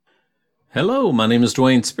Hello, my name is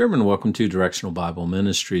Dwayne Spearman. Welcome to Directional Bible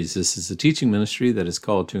Ministries. This is a teaching ministry that is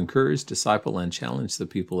called to encourage, disciple, and challenge the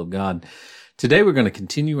people of God. Today we're going to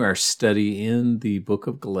continue our study in the book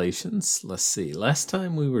of Galatians. Let's see, last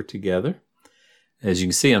time we were together, as you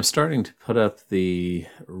can see, I'm starting to put up the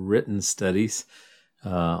written studies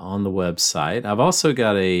on the website. I've also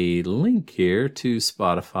got a link here to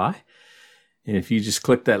Spotify. And if you just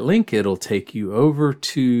click that link, it'll take you over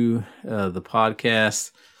to the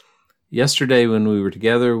podcast. Yesterday when we were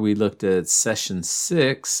together, we looked at session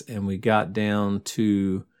 6 and we got down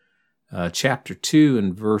to chapter 2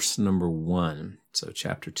 and verse number 1. So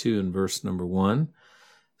chapter 2 and verse number 1.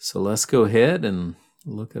 So let's go ahead and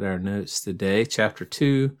look at our notes today. Chapter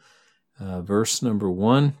 2, verse number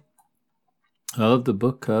 1 of the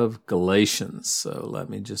book of Galatians. So let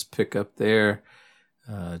me just pick up there.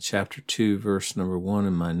 Chapter 2, verse number 1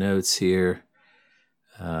 in my notes here.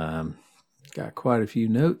 Got quite a few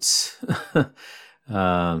notes.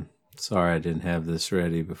 Sorry I didn't have this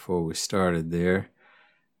ready before we started there.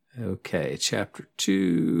 Okay, chapter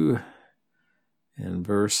 2 and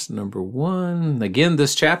verse number 1. Again,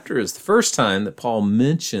 this chapter is the first time that Paul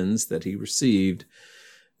mentions that he received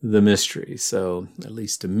the mystery. So, at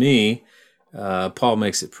least to me, Paul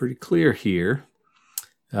makes it pretty clear here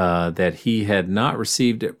that he had not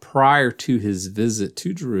received it prior to his visit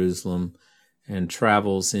to Jerusalem and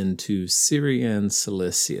travels into Syria and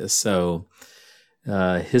Cilicia. So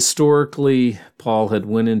historically, Paul had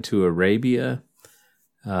went into Arabia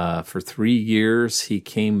for 3 years. He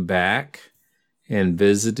came back and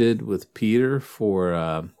visited with Peter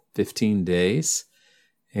for 15 days.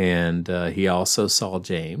 And he also saw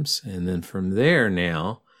James. And then from there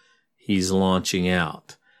now, he's launching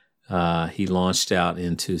out. He launched out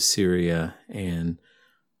into Syria and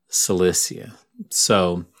Cilicia.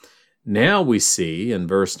 So now we see in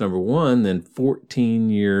verse number 1, then 14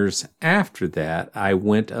 years after that, I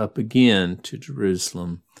went up again to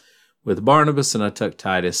Jerusalem with Barnabas, and I took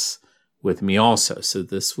Titus with me also. So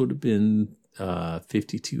this would have been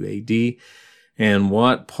 52 AD. And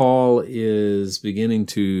what Paul is beginning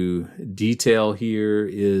to detail here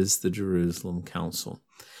is the Jerusalem Council.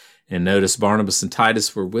 And notice Barnabas and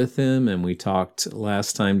Titus were with him, and we talked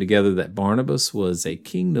last time together that Barnabas was a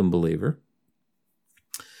kingdom believer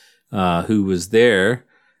who was there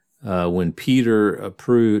when Paul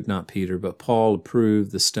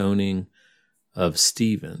approved the stoning of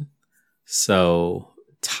Stephen. So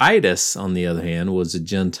Titus, on the other hand, was a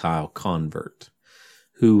Gentile convert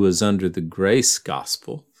who was under the grace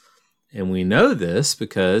gospel. And we know this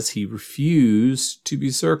because he refused to be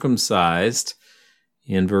circumcised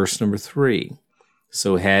in verse number 3.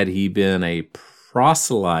 So had he been a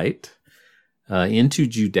proselyte into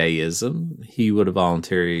Judaism, he would have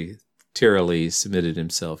voluntarily submitted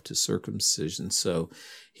himself to circumcision. So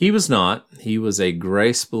he was not. He was a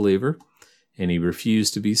grace believer, and he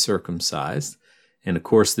refused to be circumcised. And of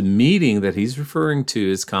course, the meeting that he's referring to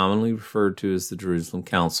is commonly referred to as the Jerusalem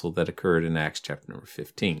Council that occurred in Acts chapter number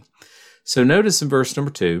 15. So notice in verse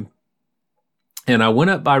number 2, and I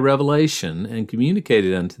went up by revelation and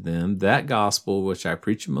communicated unto them that gospel which I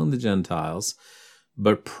preach among the Gentiles,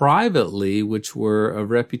 but privately which were of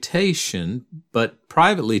reputation, but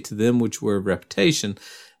privately to them which were of reputation,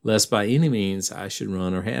 lest by any means I should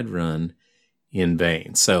run or had run in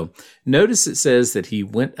vain. So notice it says that he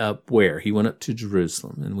went up where? He went up to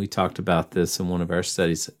Jerusalem, and we talked about this in one of our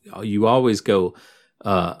studies. You always go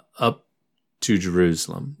up to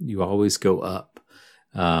Jerusalem. You always go up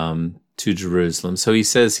to Jerusalem. So he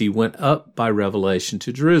says he went up by revelation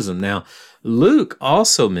to Jerusalem. Now, Luke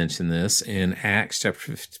also mentioned this in Acts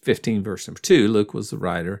chapter 15, verse number 2. Luke was the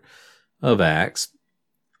writer of Acts,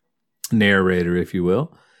 narrator, if you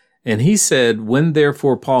will. And he said, when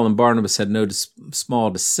therefore Paul and Barnabas had no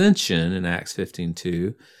small dissension in Acts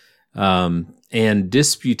 15:2, and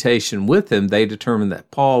disputation with them, they determined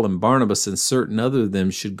that Paul and Barnabas and certain other of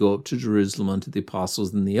them should go up to Jerusalem unto the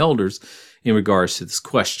apostles and the elders in regards to this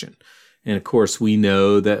question. And of course, we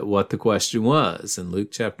know that what the question was in Luke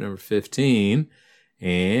chapter number 15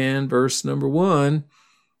 and verse number 1.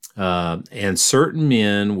 And certain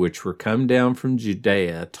men which were come down from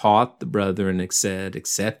Judea taught the brethren and said,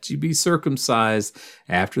 except you be circumcised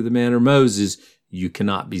after the manner of Moses, you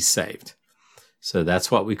cannot be saved. So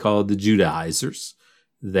that's what we call the Judaizers.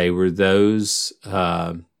 They were those, they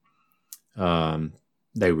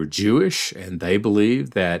were Jewish, and they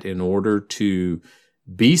believed that in order to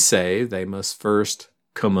be saved, they must first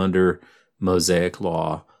come under Mosaic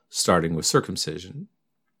law, starting with circumcision.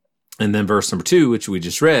 And then verse number 2, which we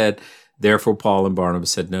just read, Therefore, Paul and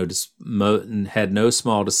Barnabas had no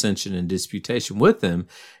small dissension and disputation with them,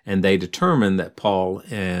 and they determined that Paul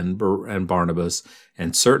and Barnabas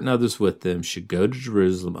and certain others with them should go to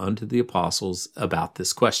Jerusalem unto the apostles about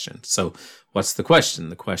this question. So what's the question?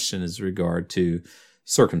 The question is regard to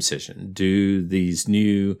circumcision. Do these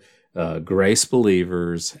new grace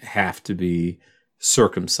believers have to be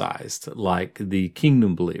circumcised like the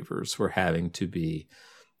kingdom believers were having to be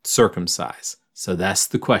circumcised? So that's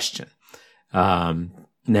the question.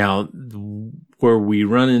 Now, where we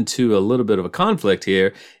run into a little bit of a conflict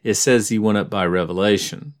here, it says he went up by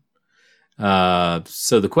revelation.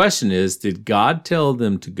 So the question is, did God tell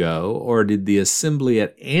them to go, or did the assembly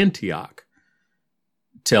at Antioch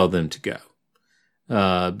tell them to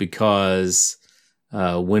go? Because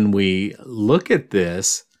when we look at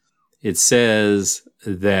this, it says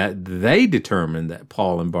that they determined that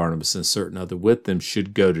Paul and Barnabas and certain other with them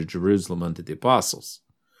should go to Jerusalem unto the apostles.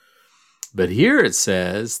 But here it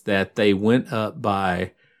says that they went up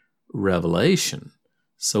by revelation.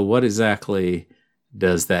 So what exactly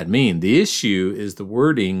does that mean? The issue is the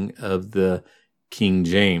wording of the King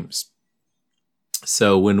James.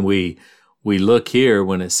 So when we look here,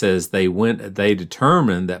 when it says they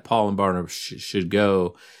determined that Paul and Barnabas should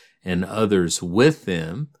go and others with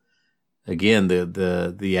them, again,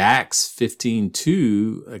 the Acts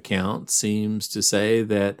 15:2 account seems to say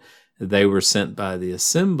that they were sent by the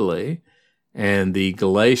assembly, and the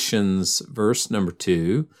Galatians verse number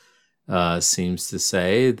 2 seems to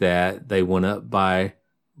say that they went up by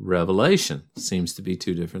revelation. Seems to be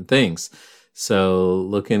two different things. So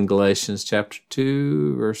look in Galatians chapter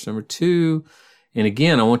 2, verse number 2. And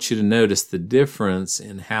again, I want you to notice the difference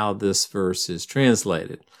in how this verse is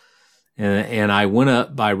translated. And I went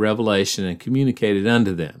up by revelation and communicated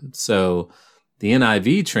unto them. So the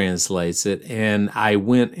NIV translates it, and I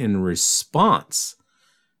went in response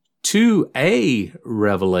to a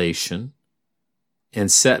revelation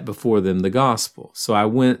and set before them the gospel. So I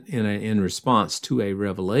went in response to a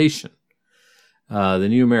revelation. The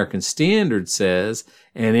New American Standard says,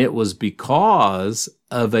 and it was because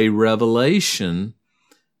of a revelation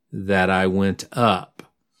that I went up.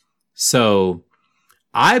 So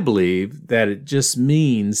I believe that it just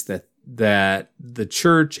means that the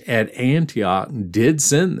church at Antioch did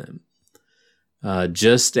send them.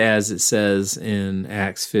 Just as it says in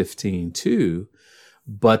Acts 15:2,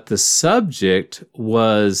 but the subject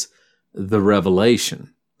was the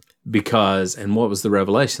revelation. And what was the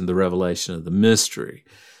revelation? The revelation of the mystery.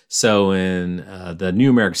 So in the New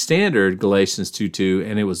American Standard, Galatians 2:2,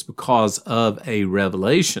 and it was because of a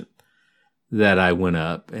revelation that I went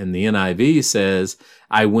up. And the NIV says,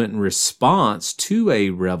 I went in response to a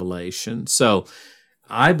revelation. So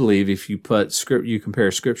I believe if you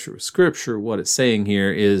compare Scripture with Scripture, what it's saying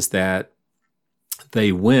here is that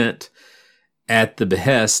they went at the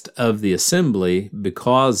behest of the assembly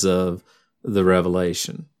because of the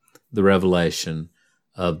revelation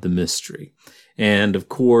of the mystery. And of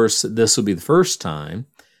course, this will be the first time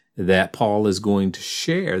that Paul is going to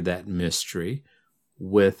share that mystery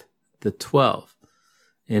with the 12.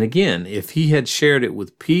 And again, if he had shared it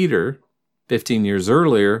with Peter 15 years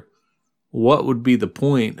earlier, what would be the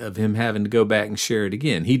point of him having to go back and share it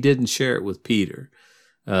again? He didn't share it with Peter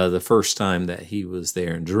the first time that he was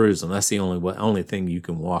there in Jerusalem. That's the only thing you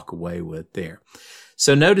can walk away with there.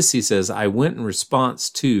 So notice he says, I went in response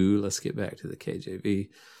to, let's get back to the KJV,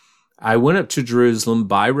 I went up to Jerusalem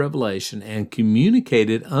by revelation and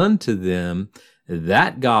communicated unto them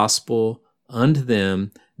that gospel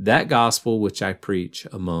which I preach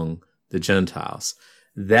among the Gentiles.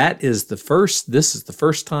 This is the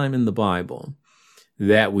first time in the Bible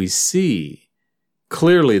that we see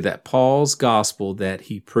clearly that Paul's gospel that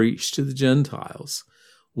he preached to the Gentiles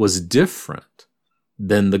was different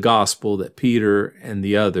than the gospel that Peter and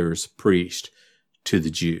the others preached to the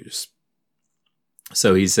Jews.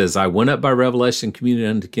 So he says, I went up by revelation and communicated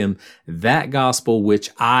unto him that gospel which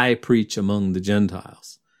I preach among the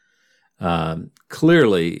Gentiles.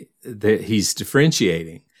 Clearly, he's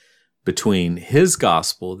differentiating between his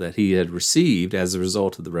gospel that he had received as a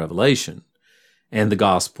result of the revelation and the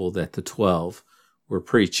gospel that the 12 were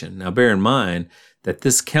preaching. Now, bear in mind that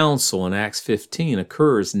this council in Acts 15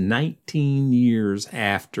 occurs 19 years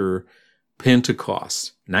after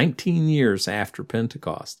Pentecost. 19 years after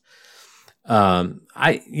Pentecost.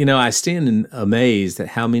 I stand amazed at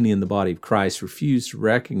how many in the body of Christ refuse to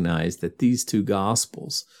recognize that these two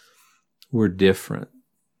gospels were different.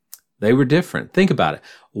 They were different. Think about it.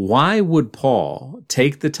 Why would Paul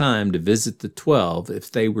take the time to visit the 12 if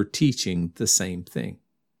they were teaching the same thing?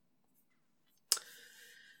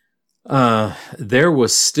 There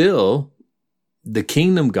was still the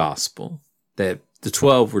kingdom gospel that the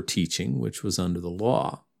 12 were teaching, which was under the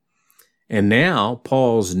law. And now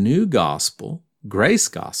Paul's new gospel, grace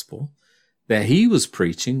gospel, that he was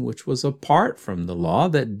preaching, which was apart from the law,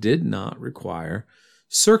 that did not require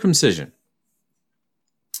circumcision.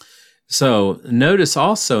 So notice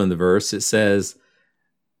also in the verse it says,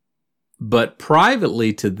 but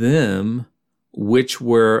privately to them which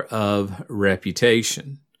were of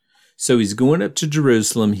reputation. So he's going up to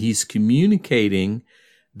Jerusalem. He's communicating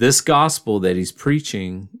this gospel that he's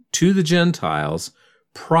preaching to the Gentiles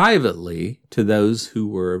privately to those who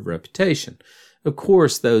were of reputation. Of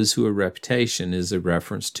course, those who are reputation is a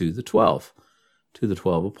reference to the 12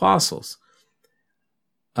 apostles.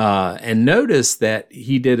 And notice that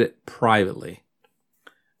he did it privately.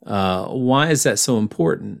 Why is that so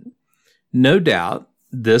important? No doubt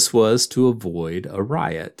this was to avoid a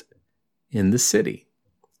riot in the city.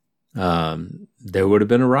 There would have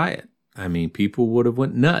been a riot. I mean, people would have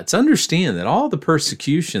went nuts. Understand that all the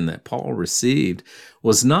persecution that Paul received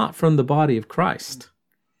was not from the body of Christ.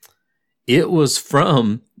 It was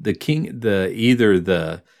from either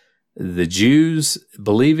the Jews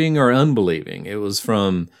believing or unbelieving. It was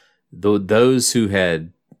from those who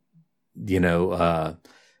had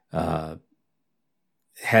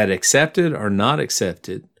accepted or not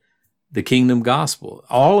accepted the kingdom gospel.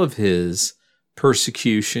 All of his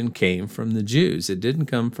persecution came from the Jews. It didn't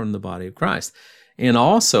come from the body of Christ. And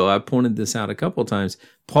also, I pointed this out a couple of times,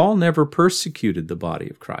 Paul never persecuted the body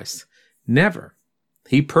of Christ. Never.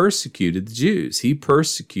 He persecuted the Jews. He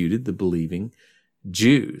persecuted the believing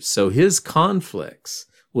Jews. So his conflicts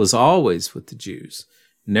was always with the Jews,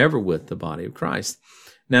 never with the body of Christ.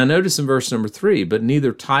 Now notice in verse number 3, but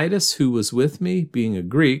neither Titus, who was with me, being a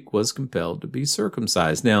Greek, was compelled to be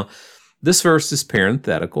circumcised. Now, this verse is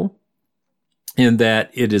parenthetical in that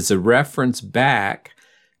it is a reference back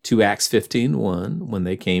to Acts 15:1 when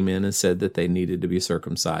they came in and said that they needed to be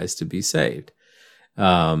circumcised to be saved.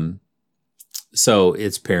 So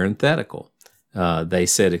it's parenthetical. They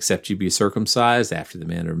said, except you be circumcised after the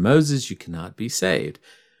manner of Moses, you cannot be saved.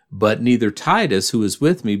 But neither Titus, who was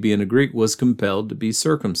with me, being a Greek, was compelled to be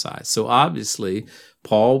circumcised. So obviously,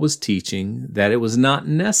 Paul was teaching that it was not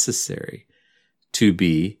necessary to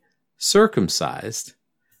be circumcised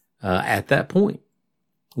at that point,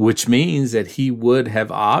 which means that he would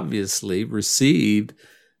have obviously received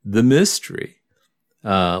the mystery,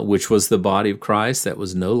 which was the body of Christ that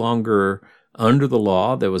was no longer under the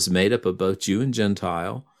law, that was made up of both Jew and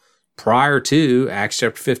Gentile, prior to Acts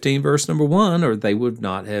chapter 15, verse number 1, or they would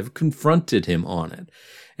not have confronted him on it.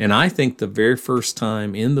 And I think the very first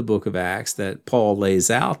time in the book of Acts that Paul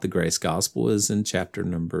lays out the grace gospel is in chapter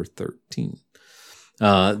number 13.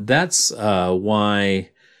 That's why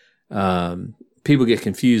people get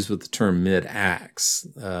confused with the term mid-Acts.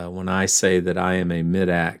 When I say that I am a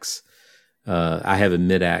mid-Acts, I have a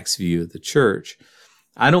mid-Acts view of the church.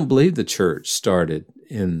 I don't believe the church started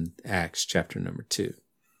in Acts chapter number 2.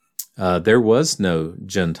 There was no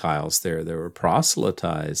Gentiles there. There were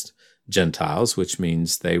proselytized Gentiles, which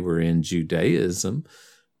means they were in Judaism,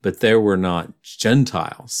 but there were not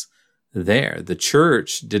Gentiles there. The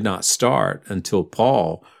church did not start until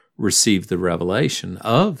Paul received the revelation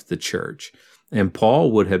of the church. And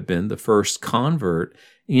Paul would have been the first convert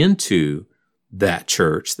into that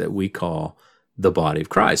church that we call the body of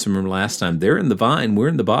Christ. Remember last time, they're in the vine, we're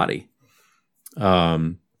in the body.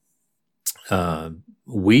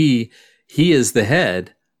 He is the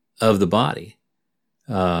head of the body.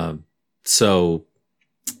 So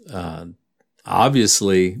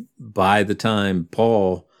obviously, by the time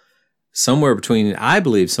Paul, I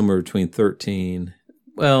believe somewhere between 13,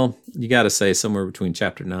 well, you got to say somewhere between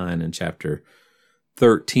chapter 9 and chapter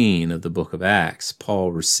 13 of the book of Acts,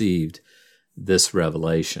 Paul received this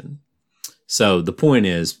revelation. So the point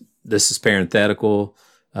is, this is parenthetical.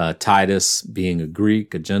 Titus, being a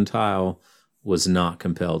Greek, a Gentile, was not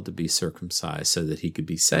compelled to be circumcised so that he could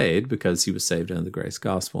be saved, because he was saved under the grace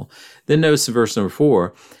gospel. Then notice in verse number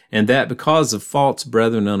 4, and that because of false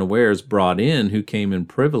brethren unawares brought in, who came in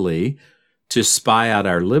privily to spy out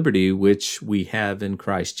our liberty, which we have in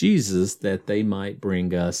Christ Jesus, that they might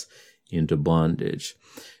bring us into bondage.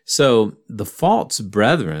 So the false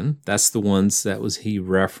brethren, that's the ones that he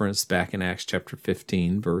referenced back in Acts chapter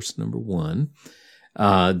 15, verse number 1.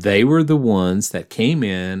 They were the ones that came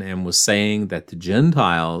in and was saying that the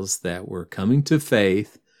Gentiles that were coming to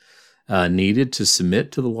faith needed to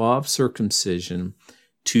submit to the law of circumcision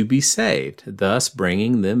to be saved, thus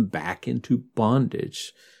bringing them back into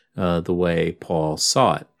bondage, the way Paul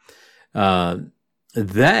saw it.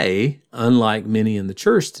 They, unlike many in the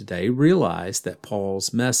church today, realized that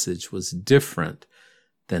Paul's message was different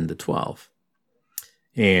than the 12.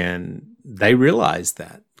 And they realized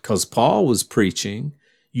that because Paul was preaching,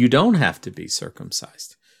 you don't have to be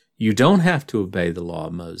circumcised. You don't have to obey the law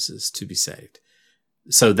of Moses to be saved.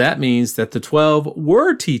 So that means that the 12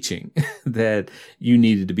 were teaching that you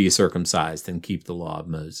needed to be circumcised and keep the law of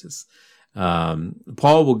Moses.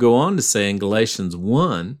 Paul will go on to say in Galatians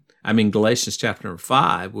chapter number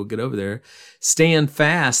 5, we'll get over there. Stand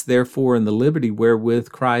fast, therefore, in the liberty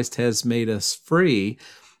wherewith Christ has made us free,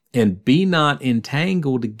 and be not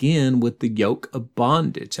entangled again with the yoke of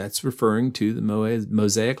bondage. That's referring to the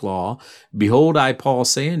Mosaic law. Behold, I, Paul,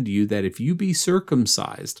 say unto you that if you be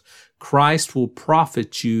circumcised, Christ will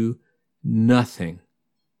profit you nothing.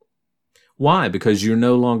 Why? Because you're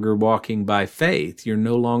no longer walking by faith. You're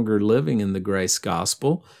no longer living in the grace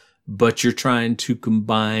gospel, but you're trying to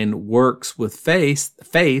combine works with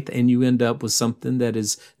faith, and you end up with something that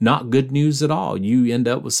is not good news at all. You end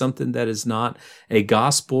up with something that is not a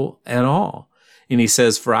gospel at all. And he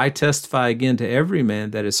says, for I testify again to every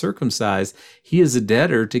man that is circumcised, he is a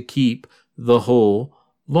debtor to keep the whole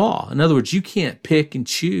law. In other words, you can't pick and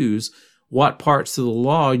choose what parts of the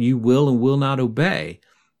law you will and will not obey.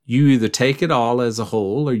 You either take it all as a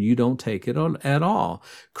whole or you don't take it at all.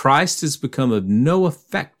 Christ has become of no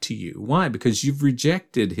effect to you. Why? Because you've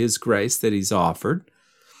rejected his grace that he's offered.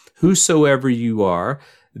 Whosoever you are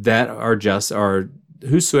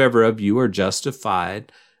whosoever of you are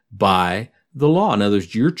justified by the law. In other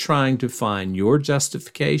words, you're trying to find your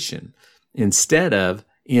justification instead of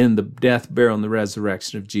in the death, burial, and the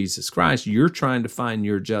resurrection of Jesus Christ. You're trying to find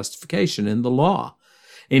your justification in the law.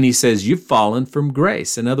 And he says, you've fallen from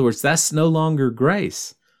grace. In other words, that's no longer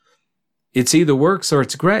grace. It's either works or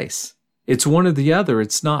it's grace. It's one or the other.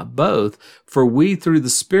 It's not both. For we, through the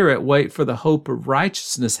Spirit, wait for the hope of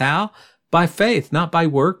righteousness. How? By faith, not by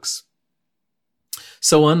works.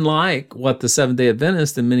 So unlike what the Seventh-day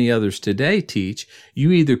Adventists and many others today teach,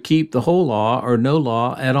 you either keep the whole law or no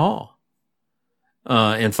law at all.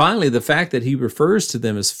 And finally, the fact that he refers to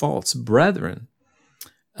them as false brethren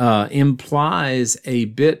implies a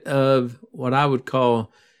bit of what I would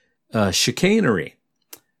call chicanery.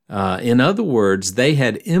 In other words, they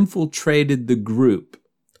had infiltrated the group,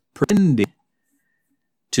 pretending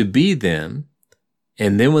to be them,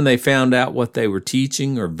 and then when they found out what they were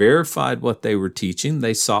teaching or verified what they were teaching,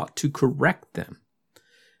 they sought to correct them.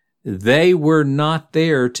 They were not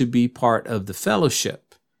there to be part of the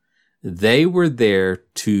fellowship. They were there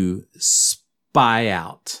to spy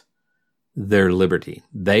out their liberty.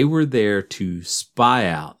 They were there to spy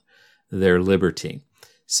out their liberty.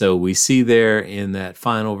 So we see there in that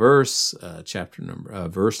final verse,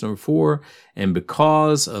 verse number 4, and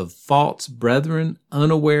because of false brethren,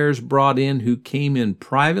 unawares brought in, who came in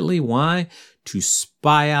privately. Why? To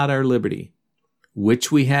spy out our liberty, which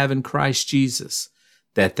we have in Christ Jesus,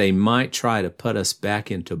 that they might try to put us back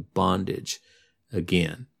into bondage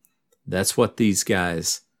again. That's what these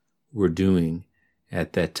guys were doing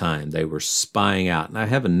at that time. They were spying out. And I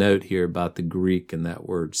have a note here about the Greek and that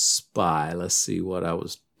word spy. Let's see what I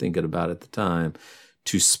was thinking about at the time.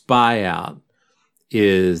 To spy out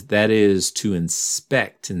is to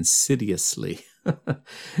inspect insidiously.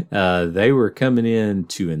 They were coming in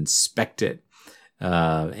to inspect it.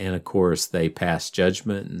 And of course, they passed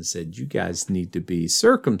judgment and said, you guys need to be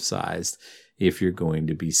circumcised if you're going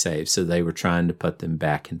to be saved. So they were trying to put them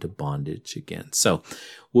back into bondage again. So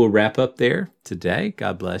we'll wrap up there today.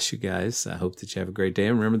 God bless you guys. I hope that you have a great day.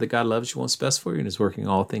 And remember that God loves you, wants best for you, and is working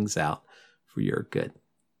all things out for your good.